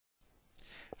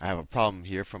I have a problem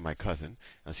here from my cousin.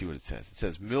 Let's see what it says. It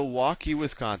says Milwaukee,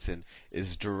 Wisconsin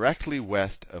is directly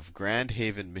west of Grand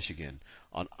Haven, Michigan,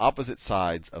 on opposite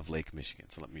sides of Lake Michigan.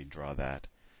 So let me draw that.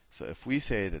 So if we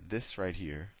say that this right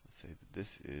here, let's say that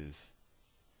this is,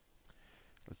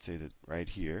 let's say that right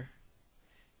here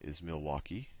is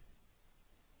Milwaukee.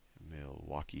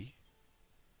 Milwaukee.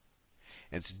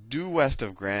 And it's due west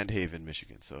of Grand Haven,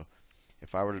 Michigan. So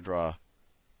if I were to draw,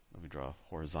 let me draw a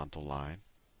horizontal line.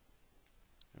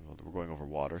 We're going over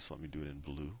water, so let me do it in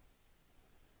blue.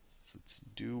 So it's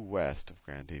due west of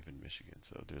Grand Haven, Michigan.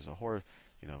 So there's a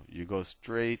you go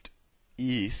straight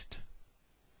east.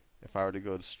 If I were to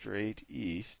go straight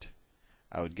east,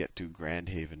 I would get to Grand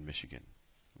Haven, Michigan,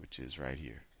 which is right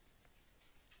here.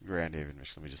 Grand Haven,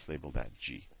 Michigan. Let me just label that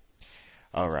G.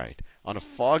 All right. On a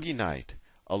foggy night,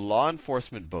 a law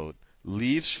enforcement boat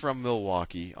leaves from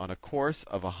Milwaukee on a course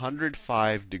of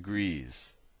 105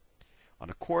 degrees. On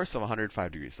a course of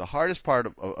 105 degrees. The hardest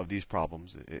part of these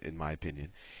problems, in my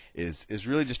opinion, is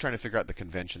really just trying to figure out the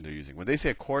convention they're using. When they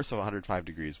say a course of 105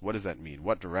 degrees, what does that mean?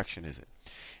 What direction is it?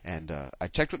 And I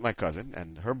checked with my cousin,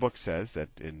 and her book says that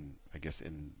in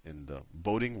the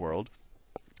boating world,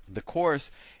 the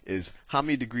course is how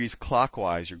many degrees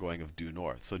clockwise you're going of due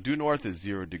north. So due north is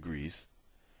 0 degrees.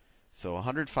 So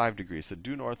 105 degrees. So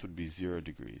due north would be 0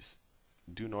 degrees.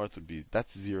 Due north would be,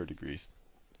 that's 0 degrees.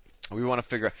 We want to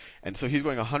figure out, and so he's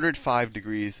going 105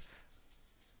 degrees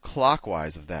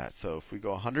clockwise of that. So if we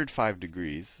go 105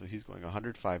 degrees, so he's going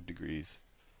 105 degrees.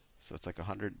 So it's like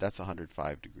 100, that's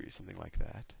 105 degrees, something like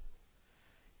that.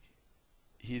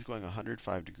 He's going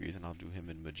 105 degrees, and I'll do him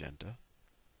in magenta.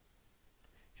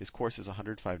 His course is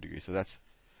 105 degrees, so that's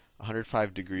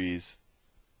 105 degrees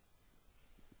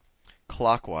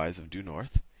clockwise of due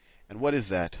north. And what is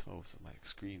that? Oh, so my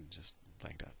screen just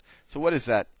blanked out. So what is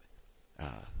that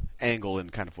angle in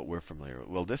kind of what we're familiar with?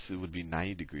 Well, this would be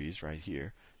 90 degrees right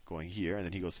here, going here, and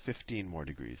then he goes 15 more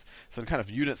degrees. So in kind of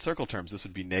unit circle terms, this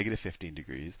would be negative 15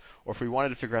 degrees. Or if we wanted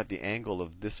to figure out the angle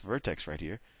of this vertex right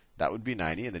here, that would be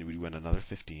 90, and then we went another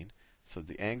 15. So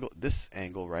the angle, this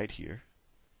angle right here,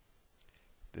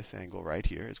 this angle right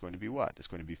here is going to be what? It's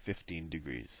going to be 15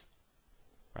 degrees.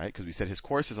 Right? Because we said his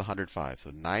course is 105.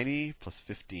 So 90 plus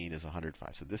 15 is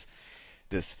 105. So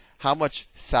this how much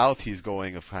south he's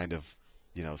going of kind of,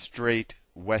 straight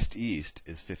west-east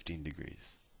is 15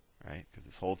 degrees. Right? Because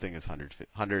this whole thing is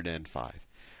 105.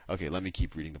 Okay, let me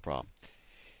keep reading the problem.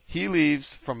 He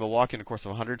leaves from Milwaukee on a course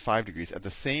of 105 degrees at the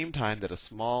same time that a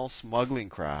small smuggling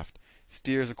craft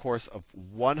steers a course of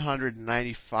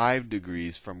 195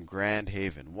 degrees from Grand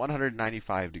Haven.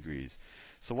 195 degrees.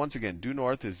 So once again, due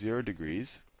north is 0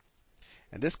 degrees.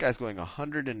 And this guy's going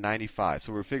 195.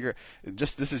 So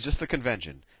this is just the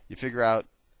convention. You figure out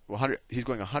he's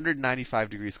going 195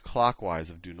 degrees clockwise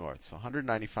of due north. So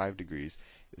 195 degrees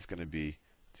is going to be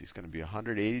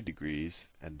 180 degrees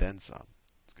and then some.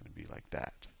 It's going to be like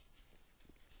that.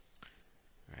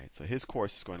 All right, so his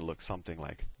course is going to look something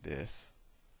like this.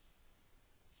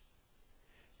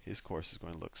 His course is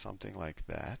going to look something like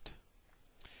that.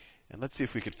 And let's see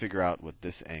if we could figure out what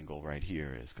this angle right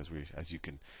here is, because as you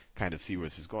can kind of see where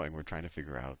this is going, we're trying to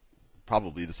figure out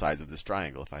probably the size of this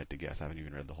triangle, if I had to guess. I haven't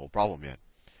even read the whole problem yet.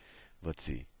 Let's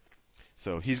see.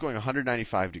 So he's going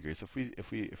 195 degrees. So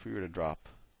if we were to go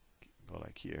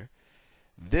like here,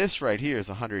 this right here is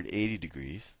 180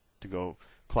 degrees to go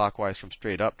clockwise from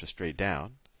straight up to straight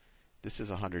down. This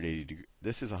is 180.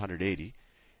 This is 180,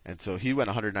 and so he went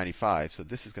 195. So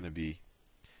this is going to be,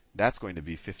 that's going to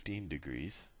be 15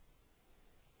 degrees.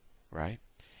 Right?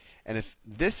 And if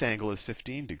this angle is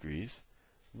 15 degrees,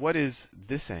 what is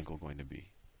this angle going to be?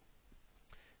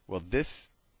 Well, this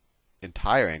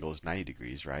entire angle is 90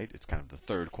 degrees, right? It's kind of the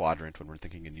third quadrant when we're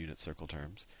thinking in unit circle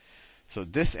terms. So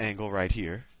this angle right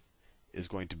here is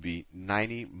going to be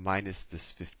 90 minus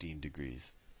this 15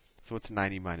 degrees. So what's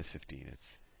 90 minus 15?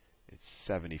 It's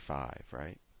 75,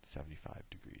 right? 75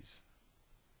 degrees.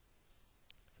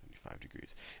 75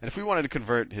 degrees. And if we wanted to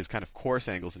convert his kind of course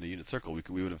angles into unit circle,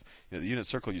 we would have, the unit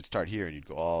circle, you'd start here and you'd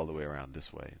go all the way around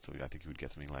this way. So I think you would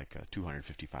get something like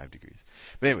 255 degrees.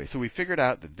 But anyway, so we figured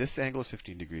out that this angle is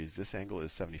 15 degrees, this angle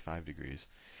is 75 degrees.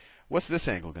 What's this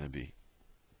angle going to be?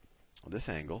 Well, this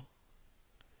angle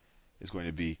is going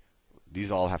to be,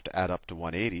 these all have to add up to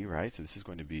 180, right? So this is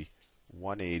going to be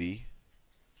 180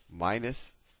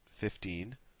 minus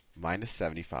 15 minus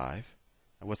 75.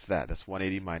 And what's that? That's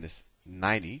 180 minus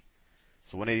 90.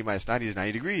 So 180 minus 90 is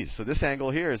 90 degrees. So this angle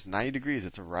here is 90 degrees.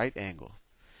 It's a right angle.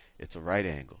 It's a right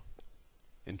angle.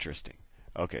 Interesting.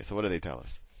 Okay, so what do they tell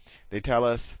us? They tell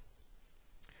us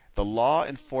the law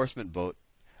enforcement boat,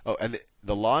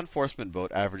 the law enforcement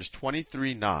boat averages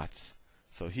 23 knots.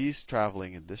 So he's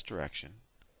traveling in this direction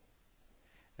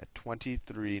at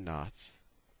 23 knots.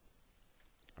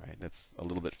 Right, that's a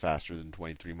little bit faster than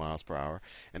 23 miles per hour,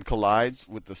 and collides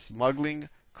with the smuggling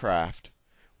craft.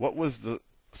 What was the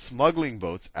smuggling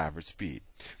boat's average speed?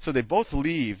 So they both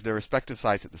leave their respective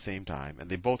sites at the same time, and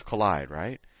they both collide,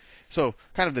 right? So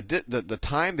kind of the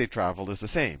time they traveled is the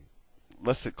same.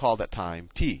 Let's call that time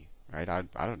t, right? I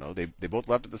don't know. They both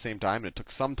left at the same time, and it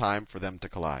took some time for them to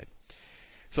collide.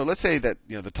 So let's say that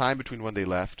the time between when they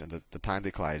left and the time they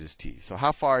collided is t. So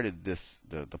how far did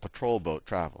the patrol boat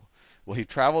travel? Well, he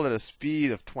traveled at a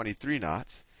speed of 23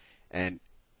 knots, and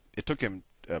it took him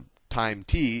time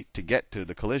t to get to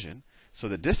the collision. So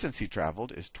the distance he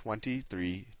traveled is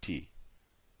 23t.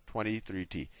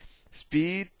 23t.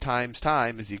 Speed times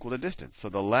time is equal to distance. So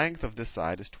the length of this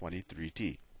side is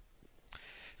 23t.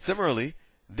 Similarly,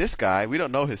 this guy, we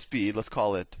don't know his speed. Let's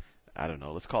call it, I don't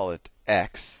know, let's call it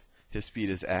x. His speed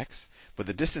is x. But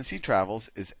the distance he travels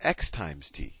is x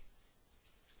times t.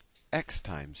 X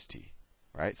times t.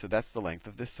 Right? So that's the length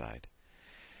of this side.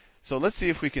 So let's see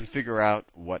if we can figure out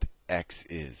what x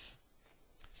is.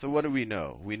 So what do we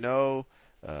know? We know,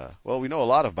 well, we know a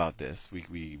lot about this.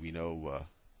 We know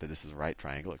that this is a right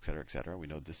triangle, etc., etc. We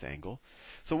know this angle.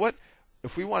 So what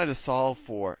if we wanted to solve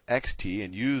for xt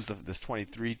and use this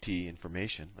 23t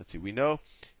information? Let's see. We know,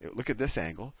 look at this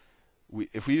angle.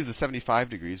 If we use the 75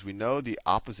 degrees, we know the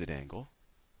opposite angle,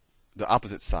 the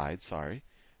opposite side, sorry,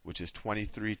 which is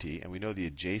 23t, and we know the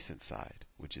adjacent side,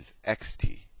 which is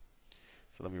xt.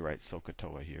 So let me write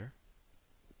SOHCAHTOA here.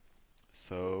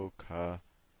 SOHCAHTOA.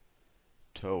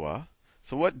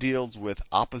 So what deals with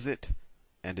opposite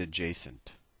and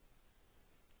adjacent?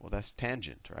 Well, that's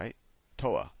tangent, right?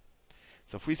 TOA.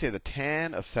 So if we say the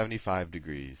tan of 75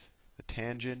 degrees, the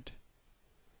tangent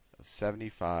of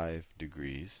 75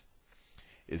 degrees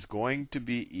is going to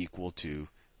be equal to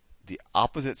the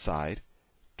opposite side,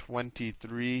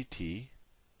 23t,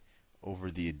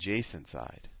 over the adjacent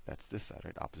side. That's this side,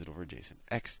 right? Opposite over adjacent,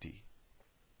 xt.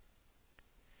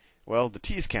 Well, the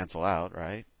t's cancel out,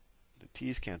 right? The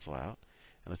t's cancel out.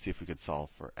 And let's see if we could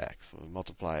solve for x. So we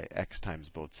multiply x times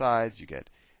both sides. You get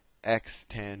x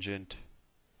tangent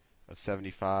of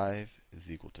 75 is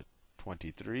equal to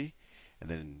 23. And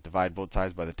then divide both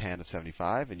sides by the tan of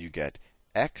 75, and you get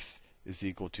x is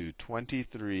equal to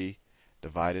 23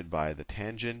 divided by the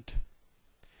tangent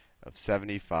of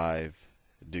 75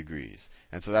 degrees.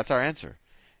 And so that's our answer.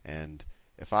 And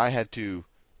if I had to,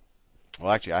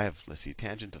 well, actually, I have, let's see,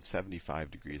 tangent of 75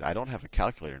 degrees. I don't have a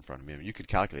calculator in front of me. I mean, you could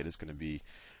calculate. It's going to be,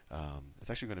 it's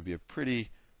actually going to be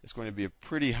a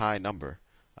pretty high number.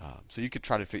 So you could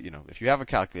try to fit, if you have a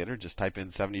calculator, just type in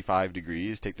 75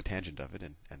 degrees, take the tangent of it,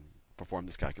 and perform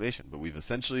this calculation. But we've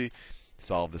essentially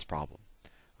solved this problem.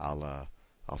 I'll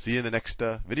see you in the next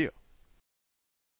video.